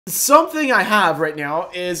Something I have right now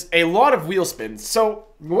is a lot of wheel spins. So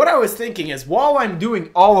what I was thinking is, while I'm doing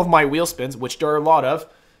all of my wheel spins, which there are a lot of,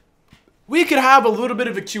 we could have a little bit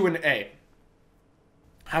of a Q&A.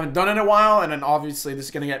 Haven't done it in a while, and then obviously this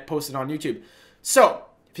is going to get posted on YouTube. So,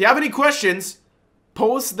 if you have any questions,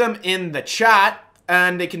 post them in the chat,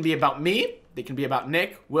 and they can be about me, they can be about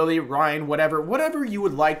Nick, Willie, Ryan, whatever you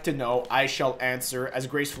would like to know, I shall answer as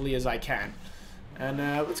gracefully as I can. And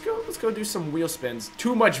let's go do some wheel spins.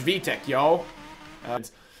 Too much VTech, yo.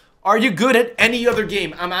 Are you good at any other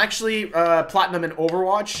game? I'm actually platinum in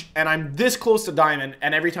Overwatch, and I'm this close to diamond,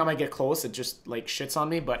 and every time I get close, it just like shits on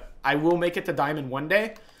me. But I will make it to diamond one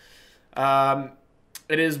day.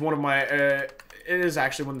 It is one of my. It is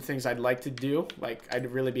actually one of the things I'd like to do. Like,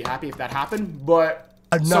 I'd really be happy if that happened. But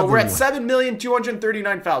so we're at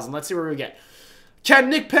 7,239,000. Let's see where we get. Can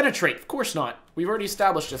Nick penetrate? Of course not. We've already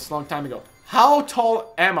established this a long time ago. How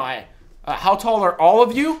tall am I? How tall are all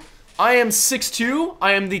of you? I am 6'2".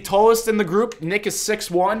 I am the tallest in the group. Nick is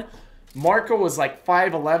 6'1". Marco is like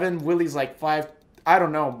 5'11". Willie's like 5. I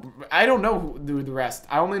don't know. I don't know who the rest.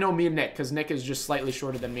 I only know me and Nick, because Nick is just slightly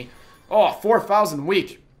shorter than me. Oh, 4,000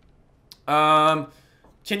 weak. Can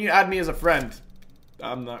you add me as a friend?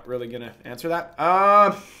 I'm not really gonna answer that.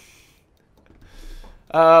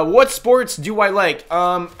 What sports do I like?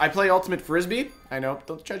 I play Ultimate Frisbee. I know,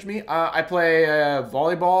 don't judge me. I play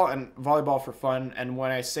volleyball, and volleyball for fun. And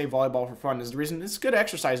when I say volleyball for fun, is the reason it's good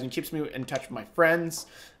exercise and keeps me in touch with my friends,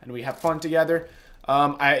 and we have fun together.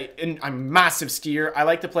 I'm a massive skier. I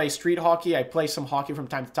like to play street hockey. I play some hockey from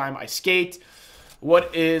time to time. I skate.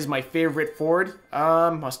 What is my favorite Ford?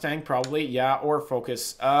 Mustang, probably. Yeah, or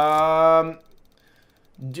Focus. You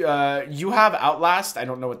have Outlast. I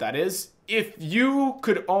don't know what that is. If you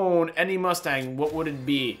could own any Mustang, what would it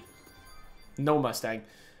be? No Mustang.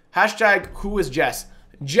 Hashtag, who is Jess?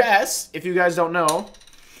 Jess, if you guys don't know,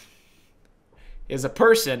 is a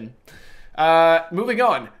person. Moving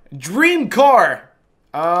on. Dream car.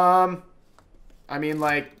 I mean,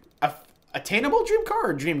 like, attainable dream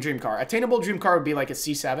car or dream car? Attainable dream car would be like a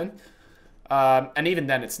C7. And even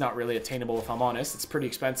then, it's not really attainable, if I'm honest. It's pretty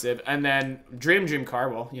expensive. And then dream car,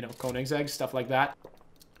 well, you know, Koenigsegg, stuff like that.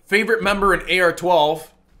 Favorite member in AR12?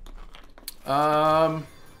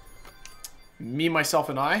 Me, myself,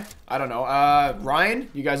 and I don't know. Ryan,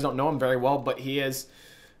 you guys don't know him very well, but he is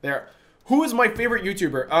there. Who is my favorite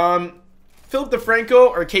YouTuber? Philip DeFranco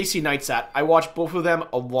or Casey Neistat. I watch both of them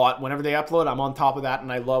a lot. Whenever they upload, I'm on top of that,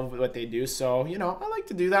 and I love what they do. So, you know, I like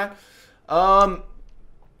to do that.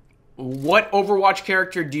 What Overwatch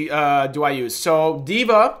character do I use? So,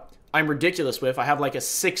 Diva, I'm ridiculous with. I have like a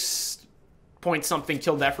 6-point-something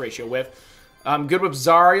kill-death ratio with. I'm good with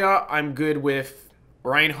Zarya. I'm good with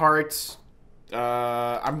Reinhardt.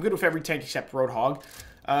 I'm good with every tank except Roadhog.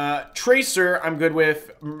 Tracer, I'm good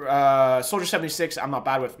with. Soldier 76, I'm not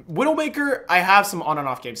bad with. Widowmaker, I have some on and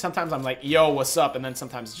off games. Sometimes I'm like, yo, what's up? And then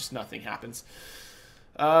sometimes just nothing happens.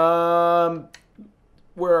 Where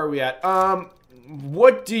are we at?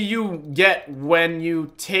 What do you get when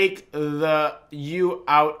you take the U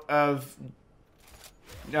out of...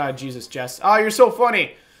 Jesus, Jess. Oh, you're so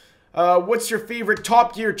funny. What's your favorite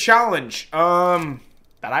Top Gear challenge?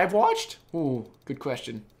 That I've watched? Ooh, good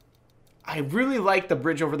question. I really like the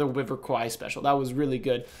Bridge Over the River Kwai special. That was really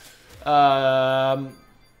good.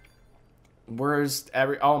 Where's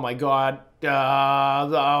every... Oh, my God.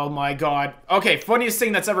 Oh, my God. Okay, funniest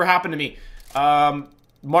thing that's ever happened to me.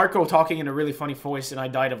 Marco talking in a really funny voice, and I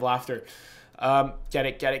died of laughter. Get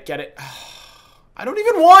it. I don't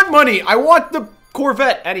even want money. I want the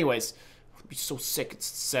Corvette. Anyways. I'd be so sick. It's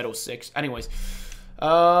Seto 6. Anyways.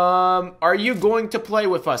 Are you going to play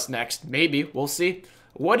with us next? Maybe. We'll see.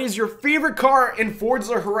 What is your favorite car in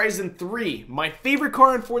Forza Horizon 3? My favorite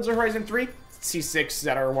car in Forza Horizon 3? C6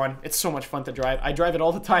 ZR1. It's so much fun to drive. I drive it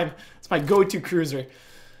all the time. It's my go-to cruiser.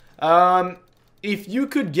 If you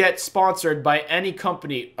could get sponsored by any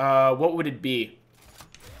company, what would it be?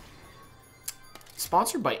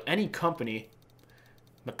 Sponsored by any company?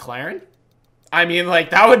 McLaren? I mean, like,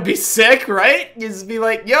 that would be sick, right? Just be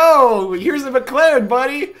like, yo, here's a McLaren,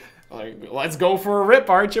 buddy. Like, let's go for a rip,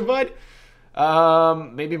 aren't you, bud?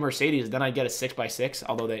 Maybe Mercedes. Then I get a 6x6.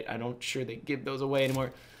 Although I'm not sure they give those away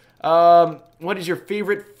anymore. What is your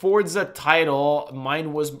favorite Forza title?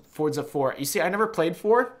 Mine was Forza 4. You see, I never played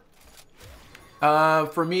 4.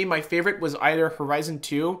 For me, my favorite was either Horizon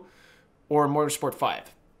 2 or Motorsport 5.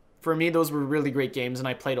 For me, those were really great games, and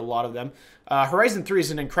I played a lot of them. Horizon 3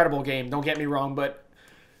 is an incredible game, don't get me wrong, but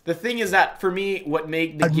the thing is that, for me, what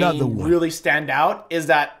made the game really stand out is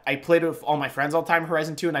that I played with all my friends all the time,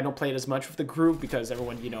 Horizon 2, and I don't play it as much with the crew because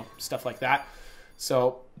everyone, you know, stuff like that.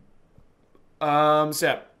 So,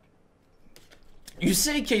 yeah. You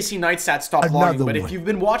say Casey Neistat stopped vlogging, but if you've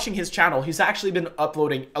been watching his channel, he's actually been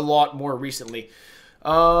uploading a lot more recently.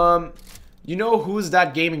 You know who's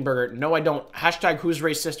that gaming burger? No, I don't. Hashtag who's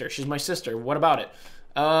Ray's sister? She's my sister. What about it?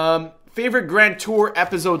 Favorite Grand Tour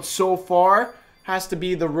episode so far has to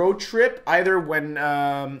be the road trip. Either when,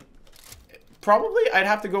 probably I'd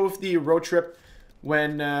have to go with the road trip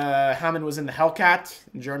when Hammond was in the Hellcat,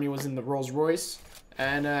 and Jeremy was in the Rolls Royce,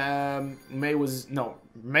 and May was in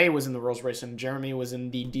the Rolls Royce, and Jeremy was in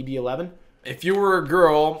the DB11. If you were a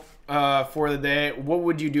girl for the day, what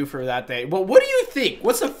would you do for that day? Well, what do you think?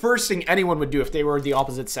 What's the first thing anyone would do if they were the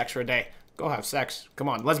opposite sex for a day? Go have sex. Come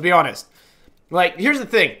on, let's be honest. Like, here's the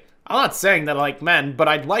thing. I'm not saying that I like men, but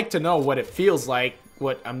I'd like to know what it feels like,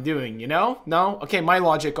 what I'm doing, you know? No? Okay, my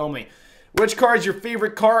logic only. Which car is your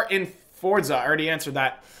favorite car in Forza? I already answered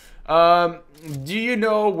that. Do you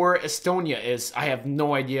know where Estonia is? I have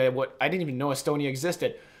no idea I didn't even know Estonia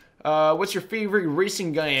existed. What's your favorite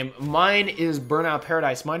racing game? Mine is Burnout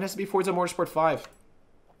Paradise. Mine has to be Forza Motorsport 5.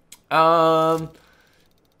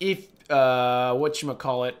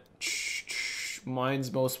 Whatchamacallit?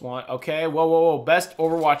 Mine's most want. Okay, whoa. Best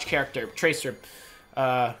Overwatch character. Tracer.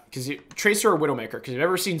 Tracer or Widowmaker. Because if you've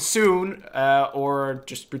ever seen Soon, or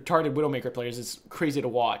just retarded Widowmaker players, it's crazy to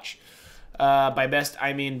watch. By best,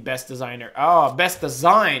 I mean best designer. Oh, best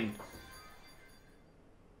design.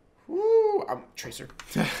 Woo, I'm Tracer.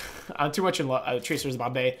 I'm too much in love. Tracer's my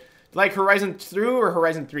bae. Like Horizon 2 or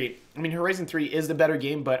Horizon 3? I mean, Horizon 3 is the better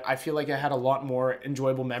game, but I feel like I had a lot more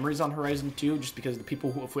enjoyable memories on Horizon 2 just because of the people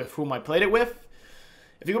with whom I played it with.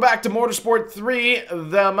 If you go back to Motorsport 3,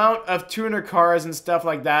 the amount of tuner cars and stuff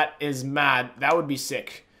like that is mad. That would be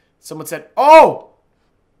sick. Someone said, oh!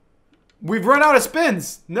 We've run out of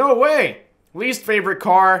spins! No way! Least favorite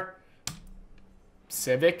car?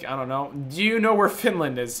 Civic? I don't know. Do you know where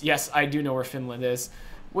Finland is? Yes, I do know where Finland is.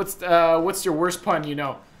 What's your worst pun you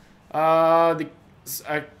know? A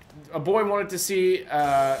boy wanted to see,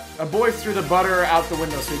 a boy threw the butter out the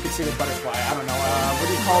window so he could see the butterfly. I don't know. What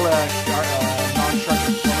do you call a